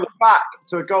Back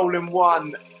to a Goal in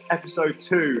One, episode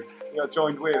 2. We are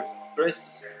joined with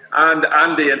Chris and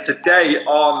Andy, and today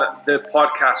on the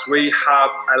podcast we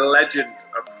have a legend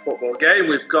of the football game.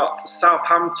 We've got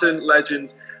Southampton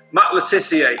legend Matt Le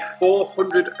Tissier,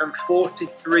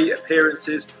 443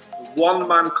 appearances,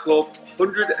 one-man club,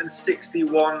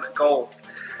 161 goals.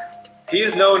 He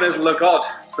is known as Le God,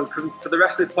 so for the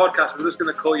rest of this podcast we're just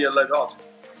going to call you Le God.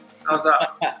 How's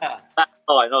that?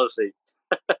 Fine, honestly.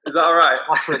 Is that all right?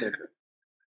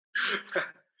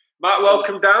 Matt,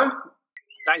 welcome down.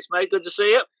 Thanks, mate. Good to see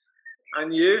you.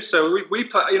 And you. So we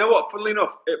play. You know what? Funnily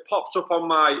enough, it popped up on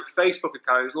my Facebook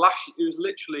account. It was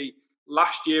literally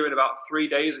last year and about 3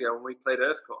 days ago when we played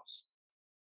Earth Course.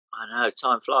 I know,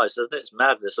 time flies, doesn't it? It's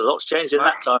madness. A lot's changed in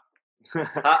that time.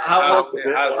 How was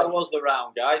the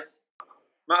round, guys?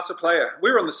 Matt's a player.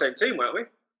 We were on the same team, weren't we?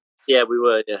 Yeah, we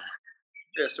were. Yeah.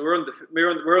 Yeah. So we're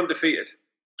undefeated.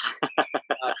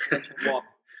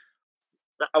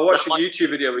 I watched a YouTube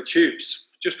video with Tubes.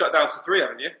 Just got down to 3,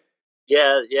 haven't you?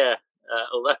 Yeah.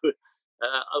 Although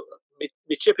my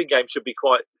chipping game should be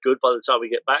quite good by the time we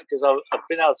get back, because I've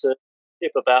been able to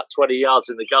chip about 20 yards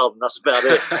in the garden. That's about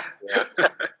it.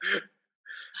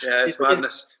 Yeah, it's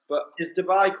madness. But is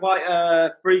Dubai quite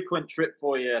a frequent trip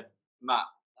for you, Matt,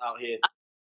 out here?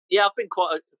 Yeah, I've been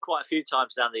quite a few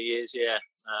times down the years. Yeah,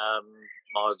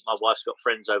 my wife's got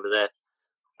friends over there,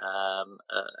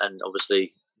 and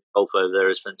obviously golf over there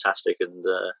is fantastic, and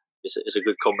it's a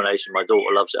good combination. My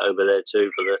daughter loves it over there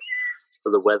too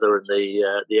for the weather and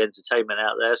the entertainment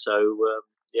out there. So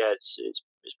yeah, it's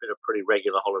been a pretty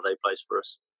regular holiday place for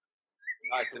us.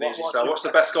 Nice. What's the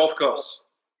best golf course?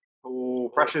 Oh,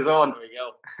 pressure's on. There we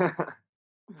go.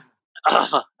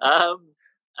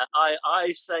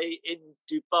 I say in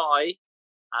Dubai,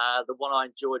 the one I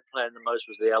enjoyed playing the most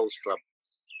was the Els Club.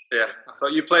 Yeah, I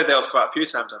thought you played the Els quite a few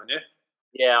times, haven't you?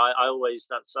 Yeah, I always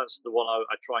that's the one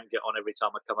I try and get on every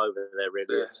time I come over there.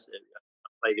 Really, Yeah. I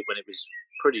played it when it was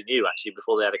pretty new, actually,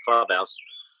 before they had a clubhouse,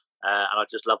 and I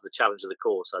just love the challenge of the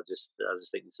course. I just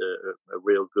think it's a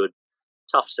real good,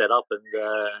 tough setup, and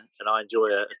I enjoy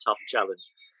a tough challenge.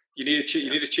 You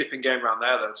need a chipping game around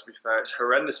there, though. To be fair, it's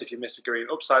horrendous if you miss a green.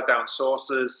 Upside down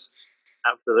saucers.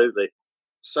 Absolutely.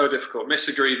 So difficult. Miss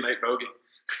a green, make bogey.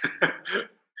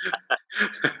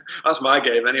 That's my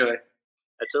game, anyway.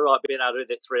 It's all right being able to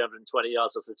hit it 320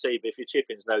 yards off the tee, but if your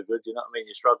chipping's no good, you know what I mean?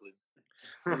 You're struggling.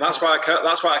 And that's why I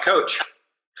coach.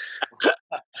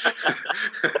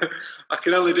 I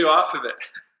can only do half of it.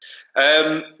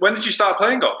 When did you start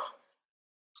playing golf?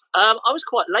 I was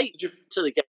quite late to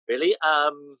the game, really.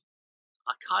 I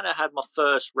kind of had my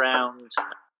first round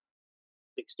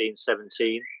 16,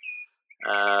 17.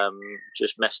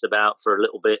 Just messed about for a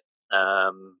little bit.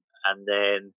 And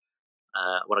then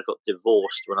when I got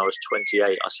divorced when I was 28,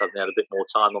 I suddenly had a bit more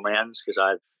time on my hands because I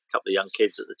had a couple of young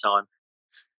kids at the time.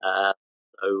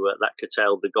 So that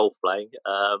curtailed the golf playing.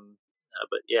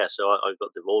 But yeah, so I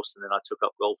got divorced and then I took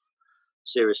up golf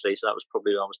seriously. So that was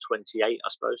probably when I was 28, I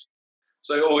suppose.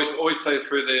 So you always played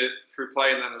through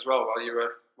playing then as well while you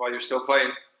were still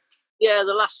playing. Yeah,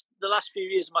 the last few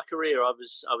years of my career, I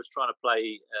was trying to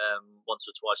play once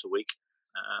or twice a week,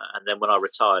 and then when I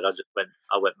retired, I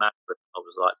went mad. I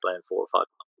was like playing 4 or 5 times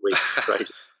a week.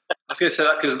 Crazy. I was going to say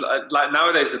that because like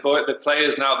nowadays the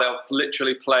players now they'll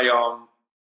literally play on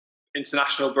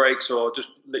international breaks or just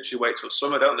literally wait till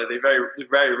summer, don't they? They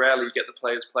very rarely get the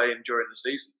players playing during the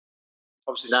season.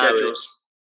 Obviously, schedules.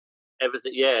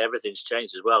 Everything's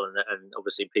changed as well, and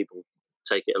obviously people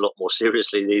take it a lot more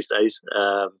seriously these days.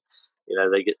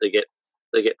 They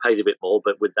get paid a bit more,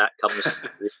 but with that comes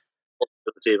the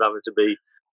possibility of having to be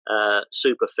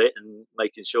super fit and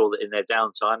making sure that in their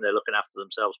downtime they're looking after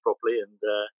themselves properly and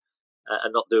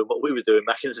not doing what we were doing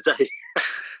back in the day.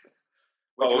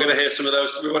 Well, we're going to hear some of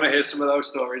those. We want to hear some of those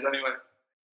stories anyway.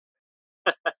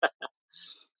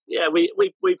 Yeah,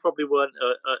 we probably weren't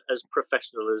as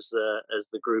professional as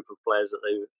the group of players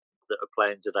that are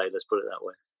playing today. Let's put it that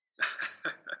way.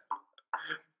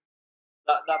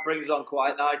 That brings on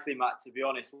quite nicely, Matt. To be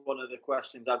honest, one of the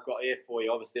questions I've got here for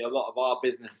you. Obviously, a lot of our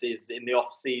business is in the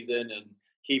off season and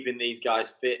keeping these guys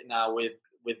fit now with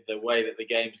the way that the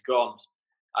game's gone.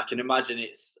 I can imagine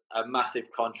it's a massive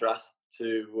contrast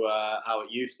to how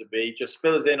it used to be. Just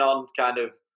fill us in on kind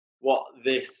of what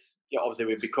this. Obviously,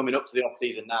 we'd be coming up to the off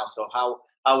season now. So how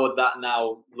would that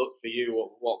now look for you?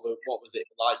 What was it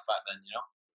like back then? You know.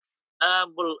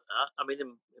 Well, I mean,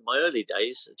 in my early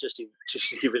days, just to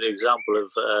give you an example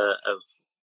of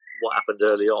what happened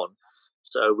early on.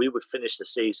 So we would finish the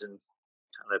season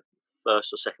kind of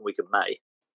first or second week of May,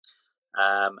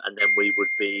 and then we would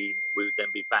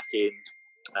then be back in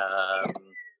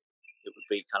it would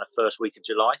be kind of first week of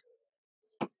July.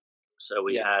 So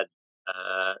we had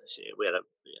a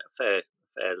fair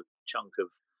chunk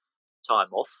of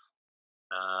time off.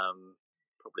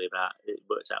 Probably it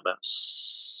worked out about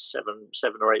 7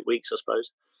 or 8 weeks, I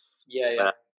suppose.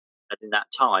 Yeah. And in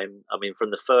that time, I mean, from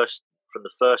the first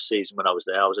season when I was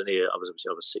there, I was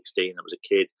 16. I was a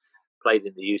kid, played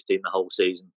in the youth team the whole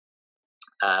season.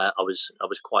 I was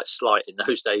quite slight in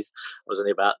those days. I was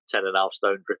only about 10.5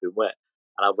 stone, dripping wet,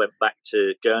 and I went back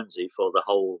to Guernsey for the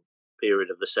whole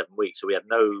period of the 7 weeks. So we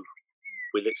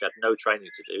literally had no training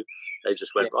to do. They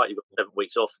just went, right, you've got 7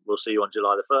 weeks off. We'll see you on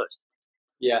July the 1st.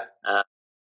 Yeah.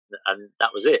 And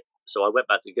that was it. So I went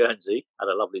back to Guernsey, had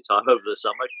a lovely time over the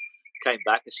summer, came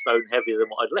back a stone heavier than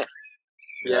what I'd left.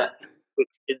 Yeah.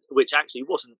 Which actually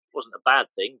wasn't a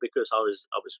bad thing, because I was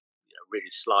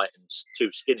really slight and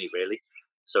too skinny, really.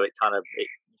 So it kind of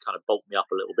bulked me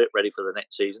up a little bit, ready for the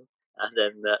next season. And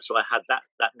then so I had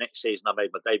that next season. I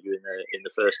made my debut in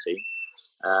the first team,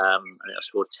 and I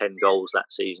scored 10 goals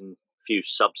that season. Few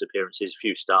subs appearances,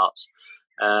 few starts,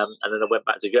 and then I went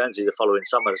back to Guernsey the following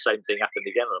summer. The same thing happened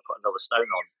again, and I put another stone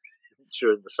on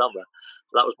during the summer.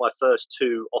 So that was my first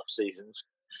 2 off seasons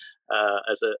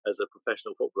as a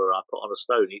professional footballer. I put on a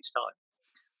stone each time.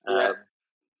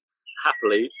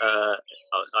 Happily,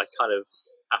 I kind of,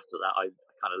 after that, I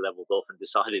kind of levelled off and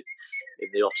decided in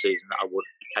the off season that I would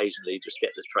occasionally just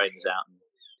get the trainers out and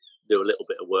do a little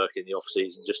bit of work in the off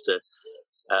season, just to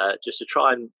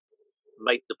try and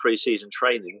make the pre-season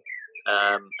training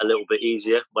a little bit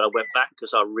easier when I went back,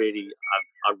 because I really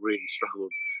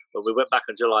struggled. When we went back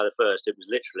on July the 1st, it was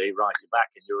literally, right, you're back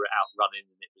and you're out running,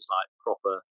 and it was like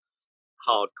proper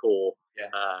hardcore.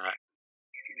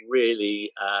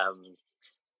 Really,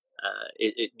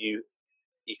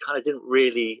 you kind of didn't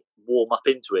really warm up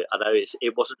into it. I know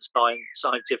it wasn't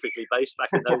scientifically based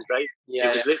back in those days. It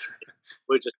was literally,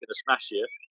 we're just going to smash you,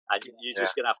 and you're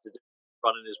just going to have to do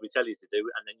running as we tell you to do,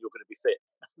 and then you're going to be fit.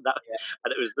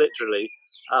 And it was literally,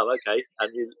 oh, okay.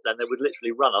 And then they would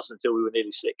literally run us until we were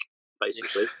nearly sick,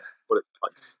 basically. What it was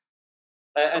like.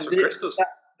 And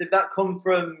did that come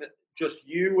from just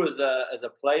you as a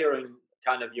player and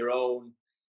kind of your own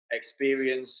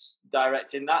experience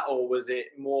directing that, or was it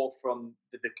more from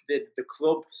the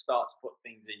club start to put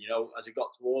things in, as we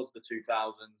got towards the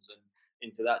 2000s and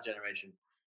into that generation?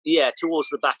 Yeah, towards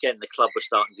the back end, the club was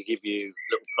starting to give you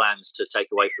little plans to take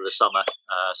away for the summer.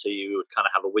 So you would kind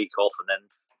of have a week off, and then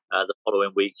the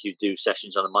following week you do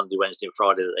sessions on a Monday, Wednesday and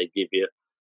Friday that they'd give you.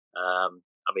 I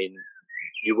mean,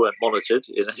 you weren't monitored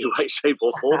in any way, shape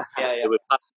or form. They were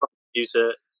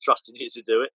trusting you to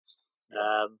do it.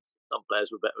 Some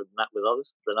players were better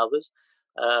than others.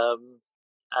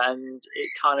 And it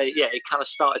kind of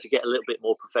started to get a little bit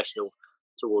more professional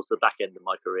towards the back end of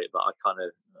my career, but I kind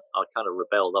of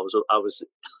rebelled. I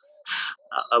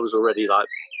was already like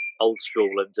old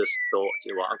school and just thought,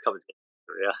 you know what, I'm coming to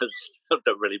career. It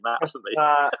don't really matter for me.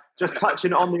 Just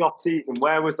touching on the off season,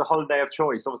 where was the holiday of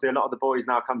choice? Obviously, a lot of the boys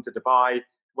now come to Dubai.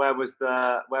 Where was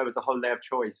the holiday of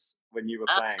choice when you were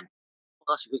playing? Well,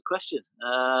 that's a good question.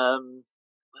 Where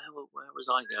was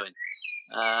I going?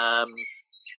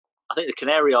 I think the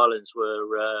Canary Islands were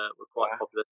quite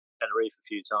popular. Tenerife a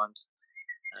few times.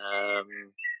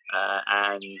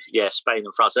 And Spain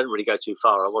and France. I didn't really go too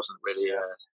far. I wasn't really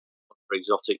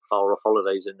exotic, far off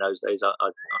holidays in those days. I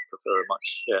prefer a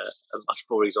much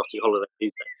more exotic holiday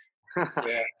these days.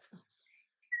 Yeah,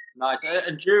 nice.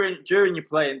 And during your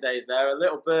playing days, there, a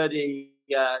little birdie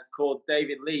called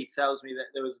David Lee tells me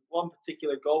that there was one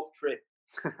particular golf trip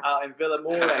out in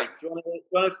Villamore. Do you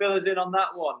want to fill us in on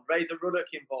that one? Razor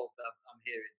Ruddock involved, I'm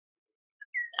hearing.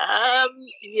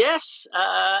 Yes.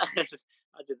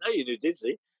 I didn't know you knew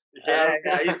Didsey. Yeah,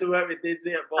 I used to work with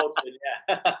Didsey at Bolton.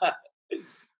 Yeah.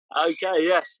 Okay.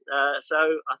 Yes. So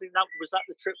I think that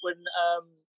the trip when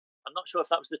I'm not sure if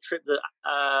that was the trip that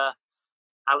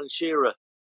Alan Shearer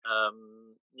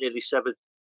nearly severed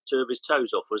 2 of his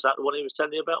toes off. Was that the one he was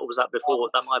telling you about, or was that before?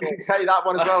 That might be. Take that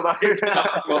one as well, though.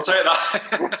 We'll take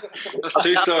that. That's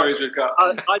 2 stories we've got.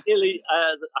 I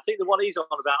think the one he's on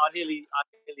about, I nearly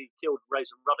killed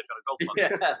Razor Ruddock on a golf club.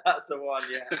 Yeah, that's the one.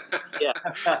 Yeah.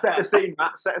 Set the scene,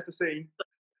 Matt. Set us the scene.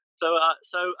 So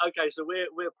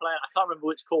we're playing. I can't remember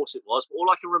which course it was, but all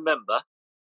I can remember,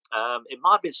 it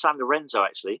might have been San Lorenzo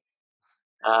actually.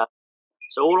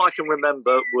 So all I can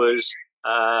remember was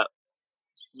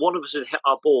one of us had hit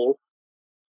our ball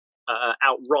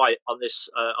outright on this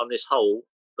hole,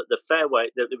 but the fairway,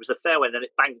 it was the fairway, and then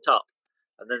it banked up,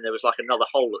 and then there was like another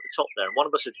hole at the top there, and one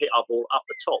of us had hit our ball up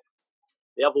the top.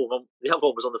 The other one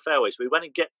was on the fairway, so we went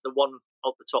and get the one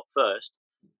up the top first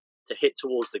to hit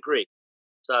towards the green.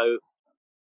 So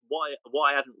what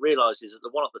I hadn't realised is that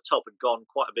the one at the top had gone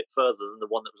quite a bit further than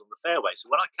the one that was on the fairway. So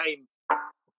when I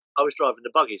was driving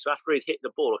the buggy. So after he'd hit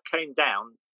the ball, I came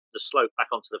down the slope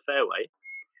back onto the fairway,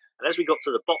 and as we got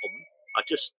to the bottom, I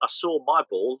saw my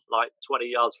ball like 20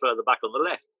 yards further back on the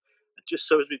left. And just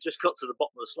so as we just got to the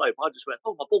bottom of the slope, I just went,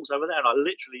 "Oh, my ball's over there," and I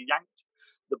literally yanked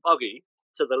the buggy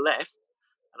to the left.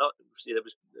 And obviously there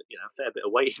was a fair bit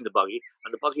of weight in the buggy,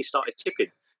 and the buggy started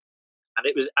tipping, and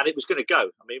it was going to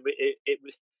go. I mean, it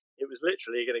was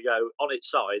literally going to go on its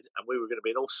side, and we were going to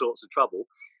be in all sorts of trouble.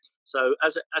 So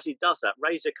as he does that,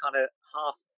 Razor kind of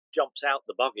half jumps out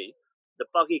the buggy. The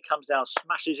buggy comes down,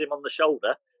 smashes him on the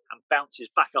shoulder, and bounces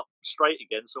back up straight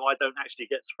again. So I don't actually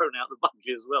get thrown out the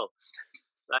buggy as well.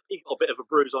 He got a bit of a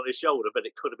bruise on his shoulder, but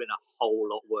it could have been a whole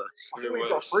lot worse. I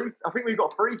think we've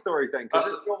got three stories then.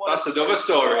 That's another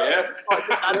story, yeah.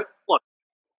 What?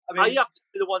 I mean, you have to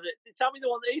be the one that tell me the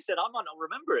one that he said. I might not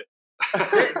remember it.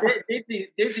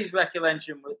 Dizzy's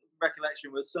recollection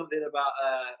was something about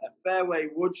a fairway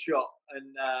wood shot,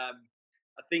 and I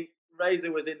think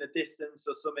Razor was in the distance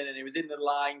or something, and he was in the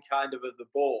line kind of the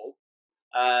ball,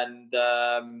 and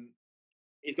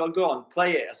he's gone, "Go on,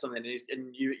 play it," or something,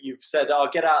 and you've said, "Oh,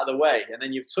 get out of the way," and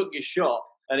then you've took your shot,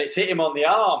 and it's hit him on the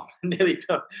arm, nearly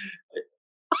took.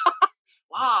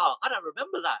 Wow, I don't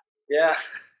remember that. Yeah.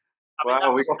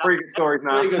 Wow, we've got three good stories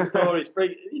now. Three good stories.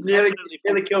 Nearly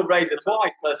killed Razor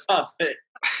twice, by the sounds of it.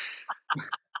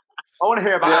 I want to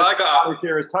hear about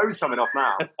his toes coming off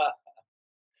now.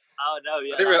 Oh, no,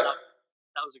 yeah.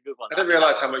 That was a good one. I didn't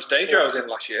realise how much danger I was in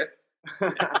last year.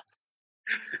 That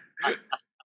was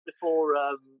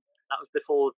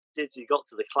before Dizzy got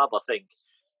to the club, I think,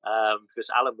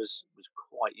 because Alan was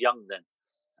quite young then,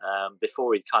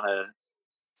 before he'd kind of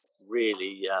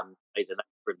really made a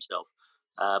name for himself.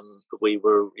 But we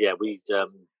were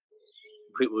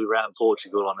out in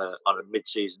Portugal on a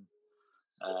mid-season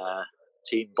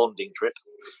team bonding trip,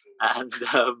 and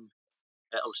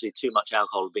obviously too much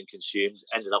alcohol had been consumed.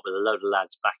 Ended up with a load of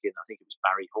lads back in, I think it was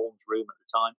Barry Horn's room at the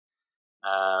time.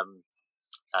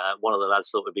 One of the lads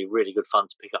thought it would be really good fun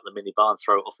to pick up the minibar and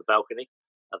throw it off the balcony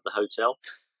of the hotel.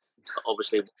 But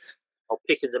obviously, while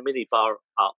picking the minibar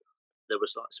up, there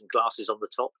was like some glasses on the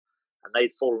top, and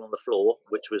they'd fallen on the floor,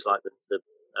 which was like the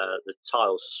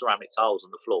tiles, ceramic tiles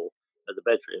on the floor of the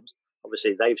bedrooms.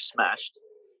 Obviously, they've smashed.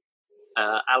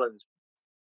 Alan's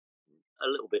a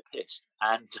little bit pissed,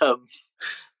 and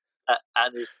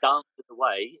is dancing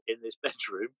away in this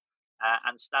bedroom,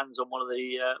 and stands on one of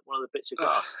the bits of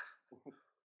glass.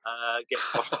 Gets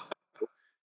crushed,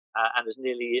 and has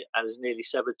nearly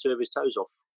severed two of his toes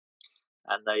off,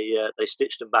 and they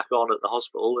stitched him back on at the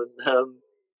hospital, and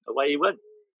away he went,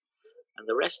 and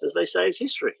the rest, as they say, is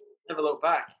history. Never look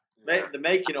back. The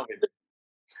making of him.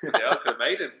 Yeah, I could have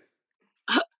made him.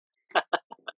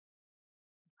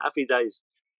 Happy days.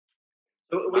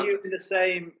 So were you in the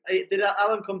same? Did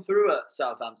Alan come through at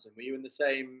Southampton? Were you in the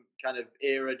same kind of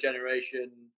era,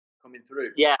 generation coming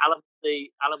through? Yeah, Alan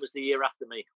was the year after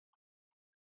me.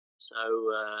 So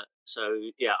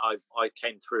yeah, I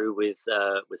came through with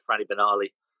Franny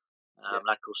Benali. A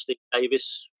lad called Steve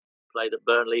Davis played at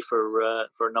Burnley for a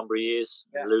number of years.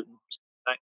 Yeah. Luton.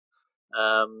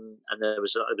 And there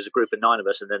was a group of 9 of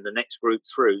us, and then the next group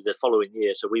through the following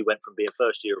year. So we went from being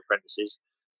first year apprentices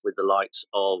with the likes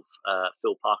of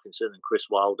Phil Parkinson and Chris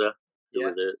Wilder, who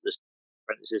were the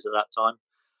apprentices at that time.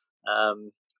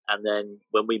 And then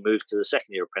when we moved to the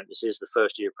second year apprentices, the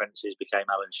first year apprentices became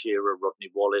Alan Shearer,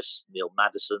 Rodney Wallace, Neil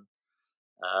Madison.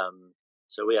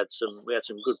 So we had some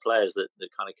good players that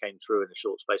kind of came through in a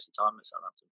short space of time at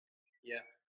Southampton. Yeah,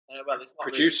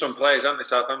 produced some players, haven't they,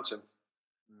 Southampton?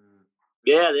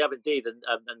 Yeah, they have indeed. And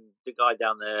the guy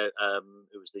down there,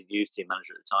 who was the youth team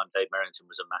manager at the time, Dave Merrington,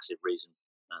 was a massive reason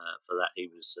for that. He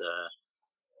was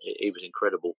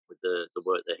incredible with the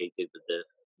work that he did with the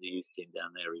youth team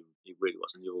down there. He really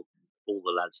was. And all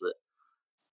the lads that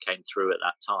came through at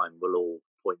that time will all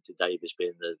point to Dave as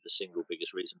being the single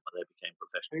biggest reason why they became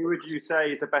professional. Who would you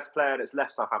say is the best player that's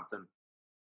left Southampton?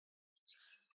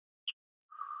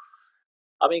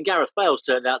 I mean, Gareth Bale's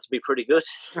turned out to be pretty good.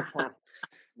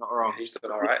 Not wrong. He's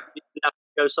done all right. You have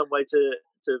to go some way to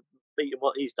beat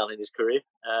what he's done in his career.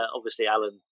 Obviously,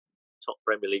 Alan, top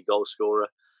Premier League goal scorer.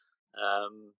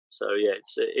 So yeah,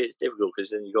 it's difficult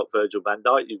because then you've got Virgil van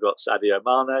Dijk, you've got Sadio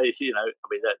Mane. You know, I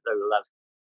mean, those lads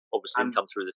obviously come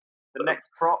through the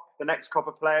next crop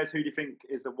of players. Who do you think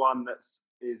is the one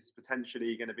is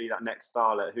potentially going to be that next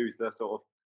starlet? Who's the sort of?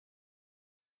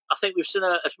 I think we've seen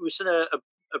a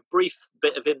brief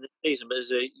bit of him this season, but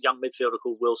there's a young midfielder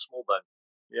called Will Smallbone.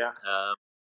 Yeah.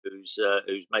 Who's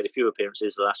made a few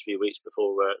appearances the last few weeks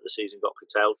before the season got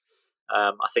curtailed.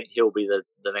 I think he'll be the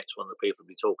next one that people will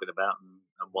be talking about,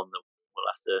 and one that we'll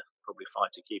have to probably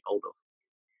fight to keep hold of.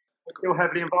 You're still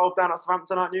heavily involved down at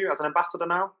Southampton, aren't you, as an ambassador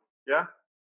now? Yeah?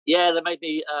 Yeah, they made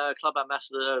me club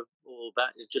ambassador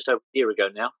just over a year ago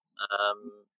now.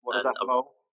 What does that involve?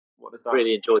 What does that?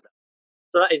 Really enjoyed that.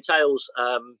 So that entails,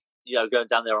 going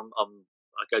down there.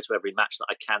 I go to every match that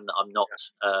I can that I'm not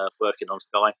working on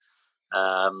Sky,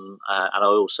 and I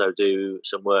also do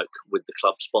some work with the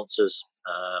club sponsors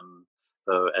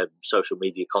for social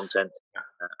media content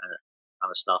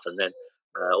kind of stuff, and then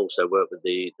also work with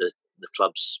the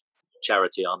club's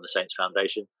charity on the Saints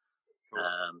Foundation.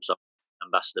 So I'm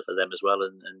ambassador for them as well,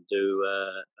 and do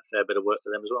a fair bit of work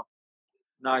for them as well.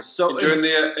 Nice. So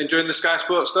enjoying the Sky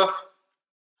Sports stuff.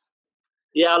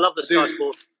 Yeah, I love the Sky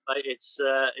Sports. It's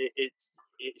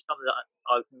something that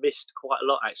I've missed quite a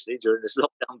lot actually during this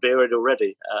lockdown period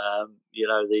already.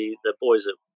 The boys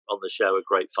on the show are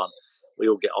great fun. We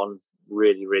all get on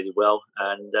really, really well,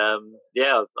 and I've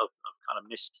kind of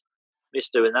missed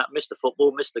doing that. Missed the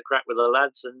football, missed the crack with the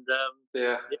lads, and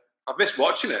I've missed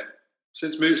watching it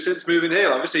since moving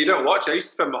here. Obviously, you don't watch it. I used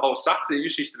to spend my whole Saturday.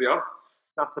 It used to be on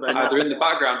Saturday either in the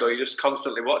background or you're just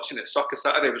constantly watching it. Soccer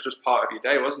Saturday was just part of your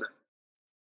day, wasn't it?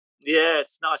 Yeah,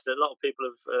 it's nice that a lot of people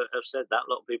have said that. A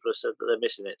lot of people have said that they're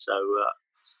missing it. So,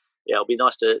 it'll be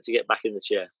nice to get back in the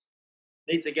chair.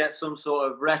 Need to get some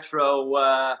sort of retro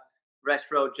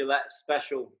Gillette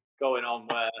special going on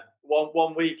where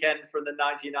one weekend from the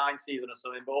 99 season or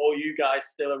something, but all you guys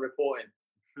still are reporting.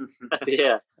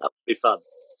 Yeah, that would be fun.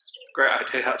 Great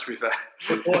idea, that, to be fair.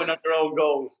 Reporting on your own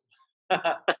goals.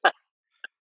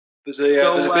 There's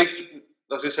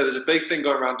a big thing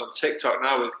going around on TikTok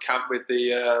now with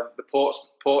the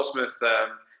Portsmouth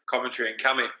commentary and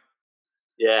Cammy.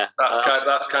 Yeah,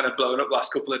 that's kind of blown up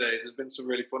last couple of days. There's been some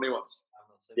really funny ones.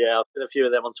 Yeah, I've seen a few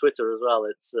of them on Twitter as well.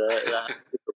 It's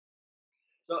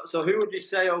So who would you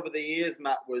say over the years,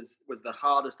 Matt, was the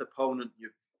hardest opponent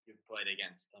you've played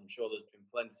against? I'm sure there's been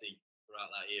plenty throughout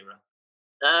that era.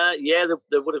 Yeah,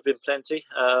 there would have been plenty.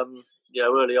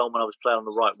 Early on when I was playing on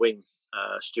the right wing,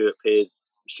 Stuart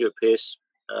Pearce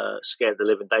scared the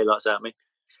living daylights out of me.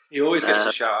 He always gets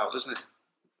a shout out, doesn't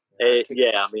he?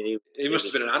 Yeah, I mean, he must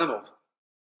have been an animal.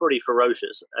 Pretty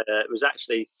ferocious. It was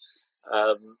actually,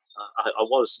 I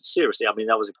was seriously. I mean,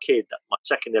 I was a kid. My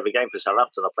second ever game for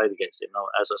Southampton, I played against him.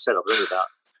 As I said, I was only about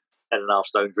 10.5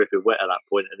 stone dripping wet at that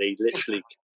point, and he literally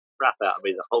crap out of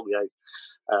me the whole game,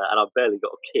 and I barely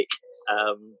got a kick.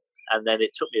 And then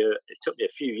it took me a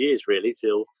few years really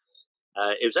till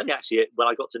it was only actually when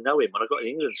I got to know him, when I got in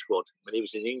the England squad, when he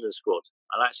was in the England squad,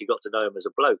 I actually got to know him as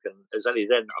a bloke, and it was only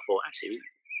then that I thought, actually,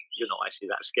 you're not actually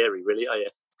that scary, really, are you?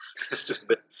 It's just a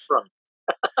bit fun.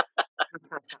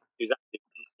 He's actually a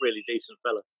really decent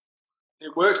fella.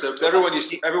 It works though, because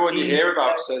everyone you hear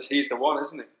about says he's the one,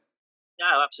 isn't he?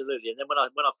 Yeah, absolutely. And then when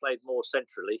I played more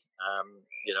centrally,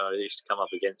 I used to come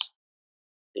up against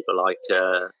people like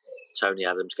Tony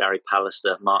Adams, Gary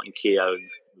Pallister, Martin Keown.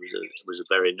 It was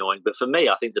very annoying. But for me,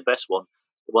 I think the best one,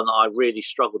 the one that I really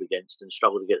struggled against and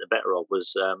struggled to get the better of,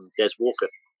 was Des Walker.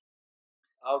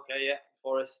 Okay, yeah,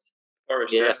 Forest.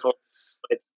 Yeah,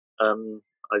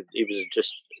 he was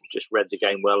just read the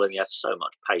game well, and he had so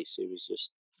much pace. It was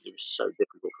so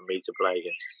difficult for me to play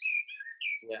against.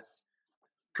 Yeah.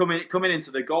 Coming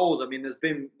into the goals, I mean, there's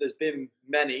been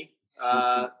many.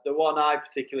 The one I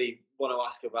particularly want to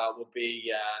ask about would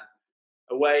be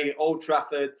away Old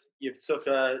Trafford. You've took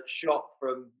a shot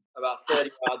from about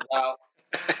 30 yards out,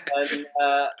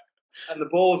 and the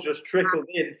ball's just trickled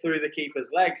in through the keeper's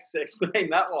legs. Explain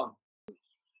that one.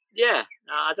 Yeah,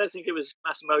 I don't think it was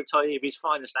Massimo Taibbi's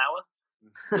finest hour.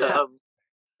 Yeah.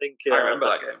 I remember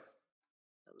that game.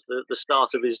 That was the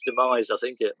start of his demise, I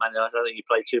think. I don't think he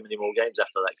played too many more games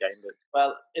after that game. But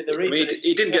well, in the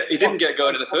he didn't get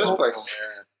going in the first place.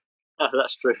 No,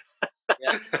 that's true.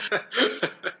 Yeah.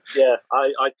 Yeah,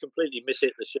 I completely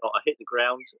mishit the shot. I hit the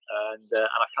ground and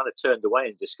I kind of turned away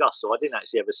in disgust. So I didn't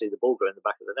actually ever see the ball go in the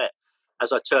back of the net.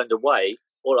 As I turned away,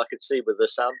 all I could see were the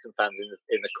Southampton fans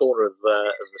in the corner of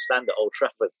the stand at Old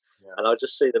Trafford, and I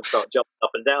just see them start jumping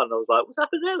up and down. And I was like, "What's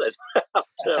happened there?" Then I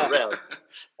turned around,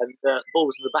 and the ball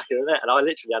was in the back of the net, and I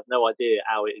literally had no idea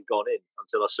how it had gone in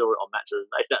until I saw it on Match of the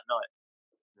Day that night.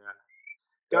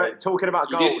 Yeah. Talking about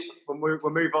goal,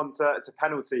 we'll move on to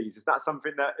penalties. Is that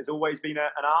something that has always been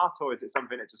an art, or is it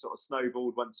something that just sort of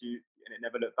snowballed and it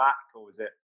never looked back, or was it?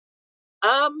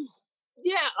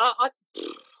 Yeah,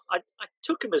 I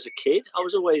took him as a kid. I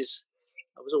was always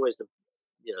the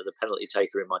penalty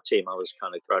taker in my team. I was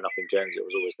kind of growing up in Guernsey. I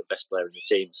was always the best player in the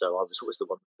team, so I was always the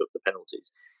one that took the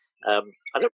penalties.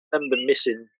 I don't remember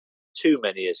missing too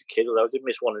many as a kid, although I did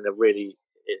miss one in a really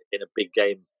in a big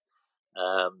game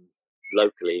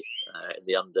locally in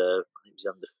the I think it was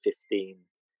under 15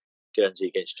 Guernsey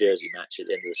against Jersey match at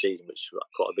the end of the season, which was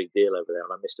quite a big deal over there,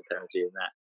 and I missed a penalty in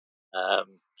that.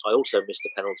 I also missed a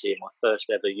penalty in my first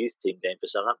ever youth team game for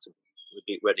Southampton. We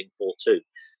beat Reading 4-2,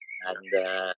 and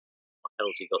my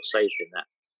penalty got saved in that,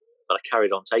 but I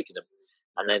carried on taking them.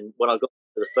 And then when I got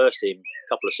to the first team, a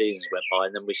couple of seasons went by,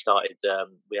 and then we started.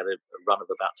 We had a run of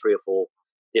about 3 or 4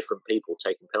 different people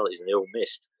taking penalties, and they all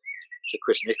missed. So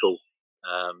Chris Nichol,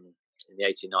 in the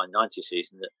 89-90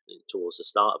 season, towards the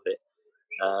start of it,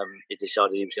 he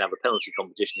decided he was going to have a penalty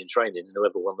competition in training, and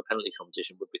whoever won the penalty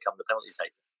competition would become the penalty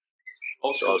taker.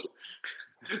 Also,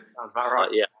 sounds about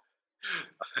right. Yeah.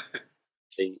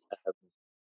 He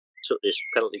took this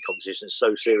penalty competition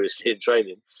so seriously in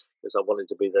training because I wanted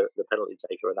to be the penalty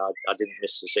taker, and I didn't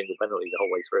miss a single penalty the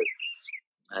whole way through.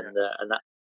 And that's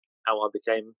how I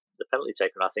became the penalty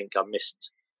taker. And I think I got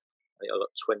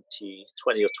 20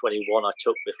 or 21 I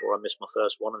took before I missed my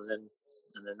first one, and then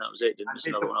that was it. Didn't miss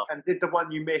another one after. And did the one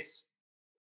you missed,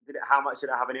 how much did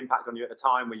it have an impact on you at the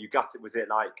time when you got it? Was it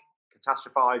like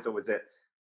catastrophized, or was it?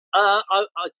 I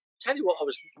tell you what I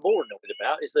was more annoyed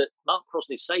about is that Mark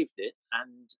Crossley saved it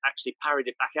and actually parried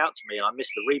it back out to me, and I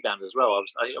missed the rebound as well.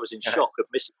 I think I was in shock of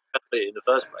missing it in the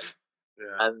first place.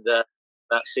 Yeah. And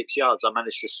about 6 yards, I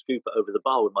managed to scoop it over the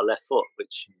bar with my left foot,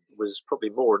 which was probably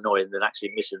more annoying than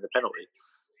actually missing the penalty.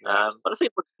 Yeah. But I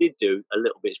think what it did do a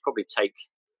little bit is probably take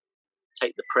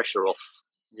the pressure off.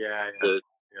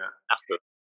 After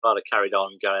I'd have carried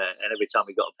on going, and every time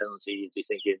we got a penalty, you'd be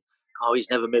thinking, "Oh,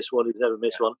 he's never missed one. He's never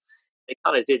missed one." It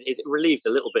kind of did. It relieved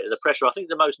a little bit of the pressure. I think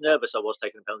the most nervous I was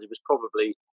taking a penalty was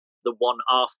probably the one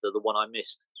after the one I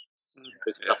missed.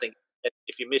 Because I think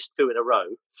if you miss 2 in a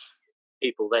row,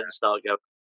 people then start going,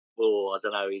 "Oh, I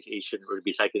don't know. He shouldn't really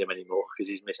be taking them anymore because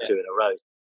he's missed 2 in a row."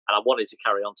 And I wanted to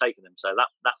carry on taking them. So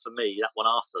that for me, that one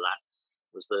after that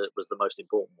was the most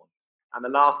important one. And the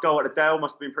last goal at the Dale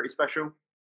must have been pretty special.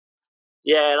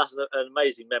 Yeah, that's an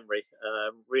amazing memory.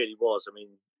 Really was. I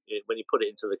mean, when you put it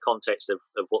into the context of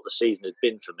what the season had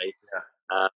been for me,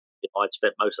 I'd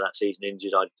spent most of that season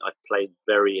injured. I'd played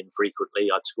very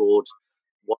infrequently. I'd scored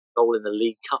 1 goal in the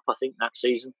League Cup, I think, that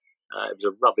season. It was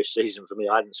a rubbish season for me.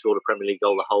 I hadn't scored a Premier League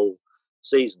goal the whole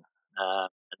season. And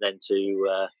then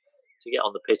to get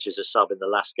on the pitch as a sub in the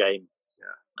last game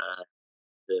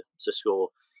to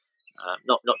score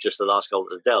not just the last goal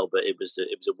at the Dell, but it was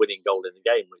a winning goal in the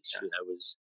game, which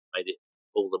was made it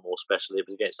all the more special. It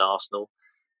was against Arsenal,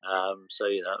 so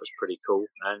it was pretty cool,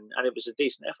 and it was a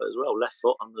decent effort as well. Left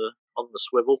foot on the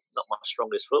swivel, not my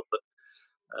strongest foot, but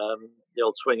the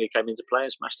old swinger came into play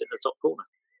and smashed it in the top corner.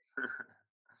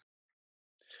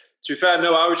 To be fair,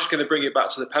 no, I was just going to bring it back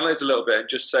to the penalties a little bit and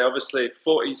just say, obviously,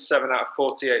 47 out of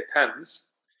 48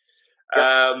 pens.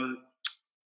 Yep.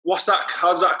 What's that?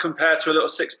 How does that compare to a little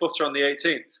 6-footer on the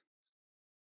 18th?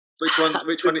 Which one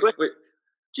are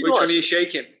you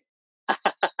shaking?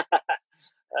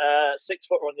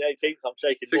 6-footer on the 18th. I'm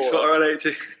shaking. 6-footer on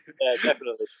 18th. Yeah,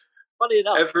 definitely. Funny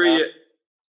enough, I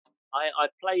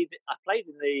played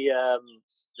in the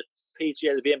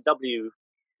PGA, the BMW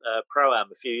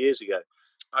Pro-Am a few years ago.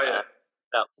 Oh yeah,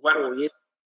 about 4 years.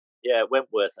 Yeah,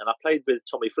 Wentworth, and I played with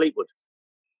Tommy Fleetwood,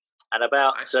 and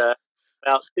about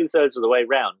 2/3 of the way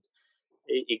round,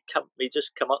 he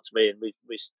just come up to me, and we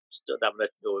stood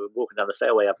walking down the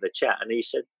fairway having a chat, and he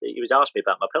said he was asking me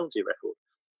about my penalty record,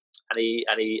 and he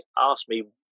asked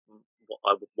me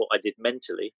what I did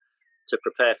mentally to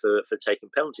prepare for taking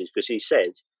penalties, because he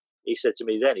said to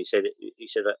me then, he said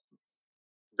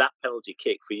that penalty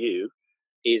kick for you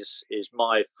is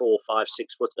my 4, 5,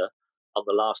 6-footer on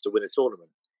the last to win a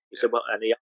tournament. He said, well, and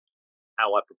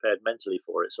how I prepared mentally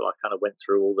for it. So I kind of went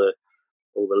through all the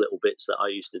little bits that I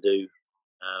used to do,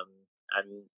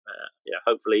 and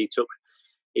hopefully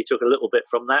he took a little bit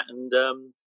from that, and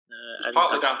it's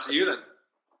partly down to you then,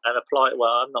 and apply.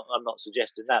 Well, I'm not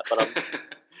suggesting that, but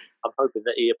I'm hoping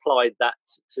that he applied that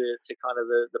to kind of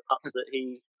the putts that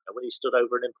when he stood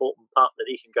over an important putt, that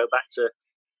he can go back to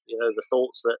the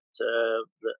thoughts that I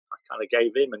kind of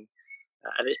gave him, and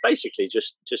it's basically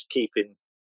just keeping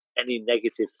any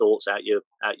negative thoughts out your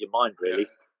mind, really.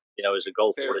 As a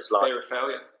golfer, what it's like. Fear of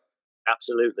failure.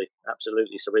 Absolutely.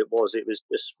 So it was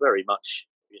just very much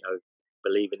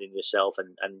believing in yourself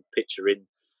and picturing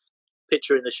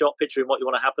the shot, picturing what you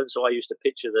want to happen. So I used to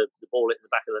picture the ball hitting the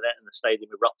back of the net and the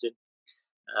stadium erupting,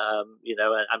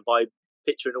 and by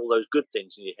picturing all those good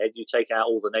things in your head, you take out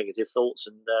all the negative thoughts,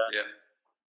 and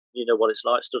you know what it's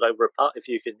like. Stood over a putt, if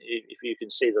you can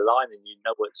see the line and you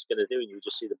know what it's going to do, and you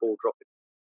just see the ball dropping,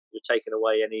 you're taking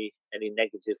away any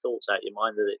negative thoughts out of your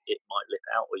mind that it might lip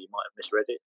out, or you might have misread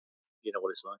it. you know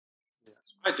what it's like.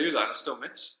 I do that. I still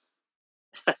miss.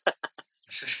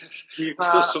 You've,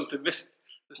 still something missed.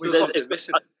 There's still something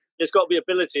missing. There's got to be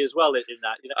ability as well in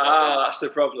that. You know? That's the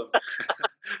problem.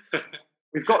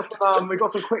 We've got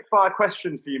some quick fire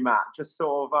questions for you, Matt. Just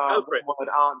sort of one-word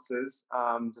answers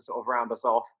to sort of round us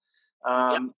off.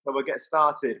 So we'll get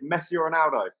started. Messi or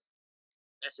Ronaldo?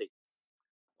 Messi.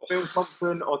 Phil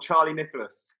Thompson or Charlie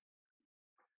Nicholas?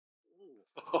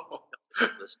 I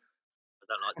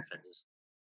don't like defenders.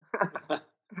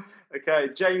 Okay,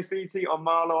 James Beattie or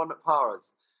Marlon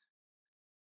Parras?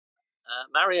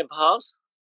 Marion Pars.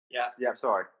 Yeah.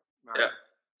 Sorry. Yeah.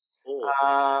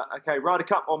 Okay, Ryder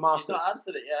Cup or Masters? He's not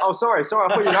answered it yet. Oh, sorry. I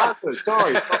thought you'd answered.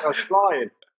 Sorry, I was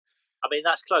flying. I mean,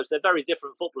 that's close. They're very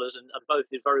different footballers, and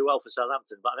both did very well for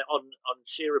Southampton. But on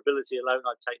sheer ability alone,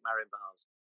 I'd take Marion Pars.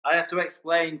 I had to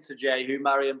explain to Jay who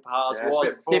Marion Pars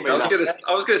was. I was going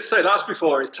to say that's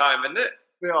before his time, isn't it?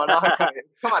 Yeah, no, okay.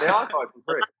 It's come out of the archives from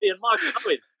Chris. Ian Michael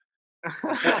Owen.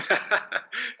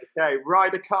 Okay,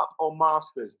 Ryder Cup or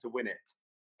Masters to win it?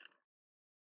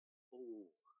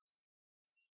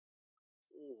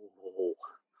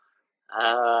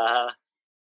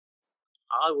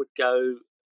 I would go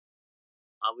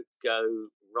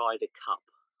Ryder Cup.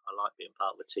 I like being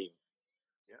part of the team.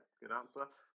 Yeah, good answer.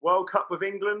 World Cup with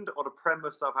England or the Prem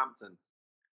of Southampton?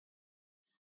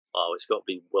 Oh, it's got to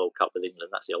be World Cup with England.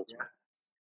 That's the ultimate.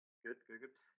 Yeah. Good.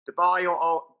 Dubai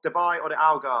or the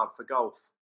Algarve for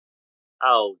golf?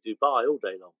 Oh, Dubai all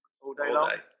day long. All day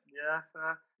long? Yeah,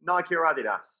 fair. Nike or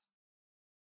Adidas?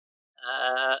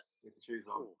 You have to choose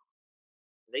one.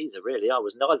 Neither, really. I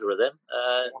was neither of them.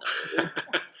 I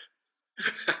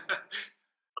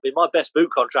mean, my best boot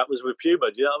contract was with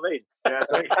Puma. Do you know what I mean? Yeah,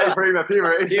 Puma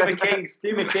Kings.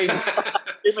 Puma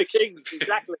Kings,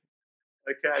 exactly.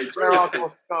 Okay, Gerrard or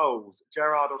Scholes?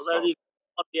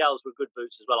 The L's were good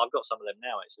boots as well. I've got some of them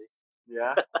now, actually.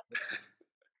 Yeah.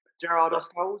 Gerrard or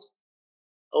Scholes?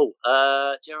 Oh,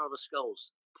 Gerrard or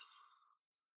Scholes?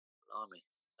 Blimey.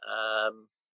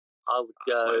 I would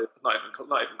go. Not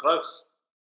even close.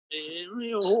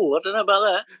 Oh, I don't know about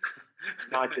that.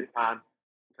 United fan,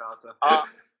 Carter.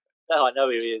 No, I know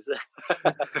who he is.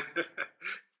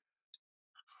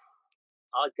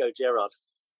 I'd go Gerrard.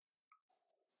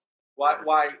 Why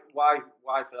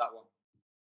for that one?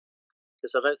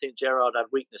 Because I don't think Gerrard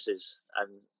had weaknesses,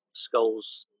 and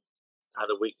Scholes had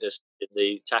a weakness in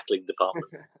the tackling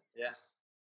department. Yeah.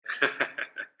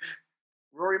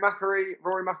 Rory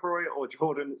McIlroy or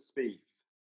Jordan Spieth?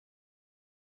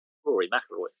 Rory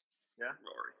McIlroy. Yeah,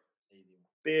 Rory.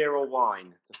 Beer or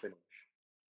wine to finish?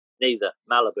 Neither.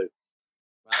 Malibu.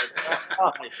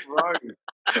 Rome.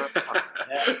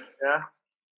 Yeah.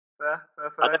 Fair.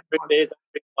 I don't drink beers, I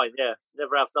drink wine. Yeah,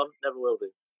 never have done, never will do.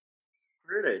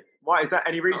 Really? Why is that?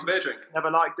 Any reason? Beer drink.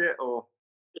 Never liked it, or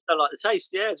just don't like the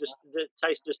taste? Yeah, just the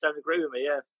taste just don't agree with me.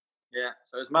 Yeah. Yeah.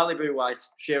 So it was Malibu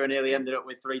wise. Shearer nearly ended up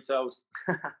with 3 toes.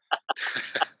 I've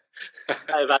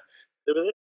had to do with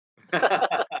it.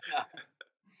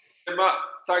 Matt,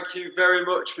 thank you very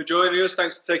much for joining us.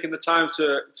 Thanks for taking the time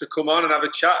to come on and have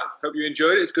a chat. Hope you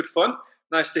enjoyed it. It's good fun.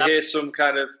 Nice to hear some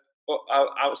kind of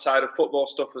outside of football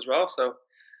stuff as well. So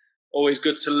always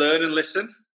good to learn and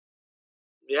listen.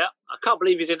 Yeah, I can't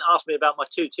believe you didn't ask me about my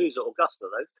 2-2s at Augusta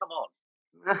though. Come on.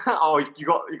 Oh, you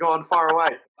got on far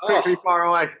away. Quickly far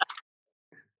away.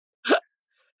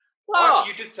 Oh,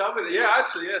 actually, you did tell me that. Yeah,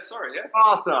 actually, yeah. Sorry, yeah.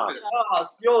 Carter.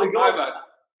 You're my bad.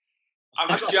 I'm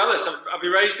just jealous. I've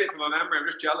erased it from my memory. I'm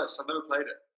just jealous. I've never played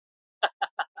it.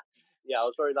 Yeah, I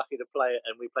was very lucky to play it,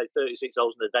 and we played 36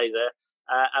 holes in a day there,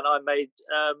 and I made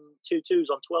 2-2s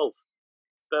on 12.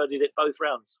 Birdied it both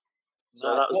rounds.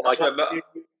 So that was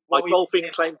my golfing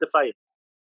claim to fame.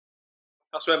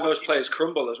 That's where most players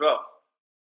crumble as well.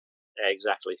 Yeah,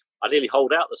 exactly. I nearly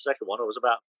holed out the second one. I was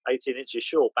about 18 inches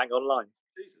short, bang on line.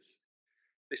 Jesus.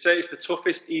 They say it's the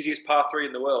toughest, easiest par 3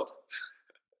 in the world.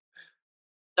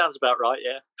 Sounds about right,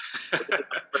 yeah. We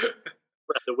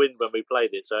had the wind when we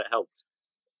played it, so it helped.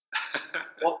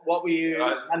 What were you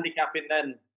handicapping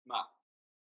then, Matt?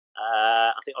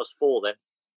 I think I was 4 then.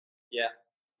 Yeah.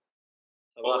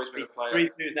 So always been a player. 3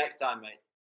 2s next time, mate.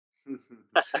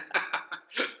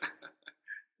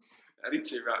 Any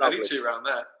two round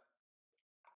there.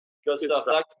 Good stuff.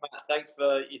 Thanks, Matt. Thanks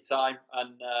for your time.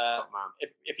 And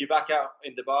if you're back out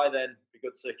in Dubai, then it'd be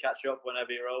good to catch up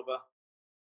whenever you're over.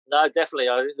 No, definitely.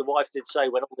 The wife did say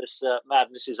when all this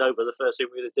madness is over, the first thing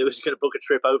we're going to do is going to book a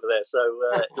trip over there. So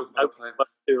hopefully not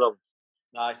too long.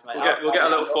 Nice, mate. We'll get a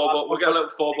little four-ball. We'll get a little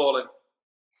four-ball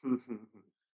in.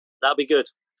 That'll be good.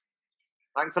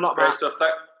 Thanks a lot, Great Matt. stuff.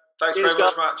 Thanks very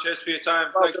much, Matt. Cheers for your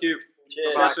time. Thank you.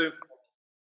 Cheers. See you soon.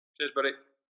 Cheers, buddy.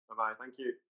 Bye-bye. Thank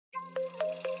you.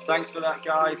 Thanks for that,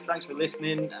 guys. Thanks for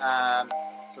listening.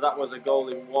 So that was a goal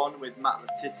in one with Matt Le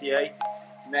Tissier.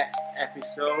 Next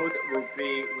episode will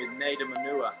be with Nada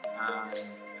Manua, and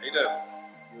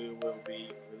we will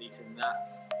be releasing that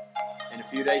in a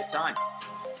few days' time.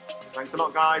 Thanks a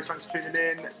lot, guys. Thanks for tuning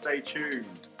in. Stay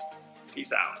tuned.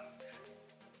 Peace out.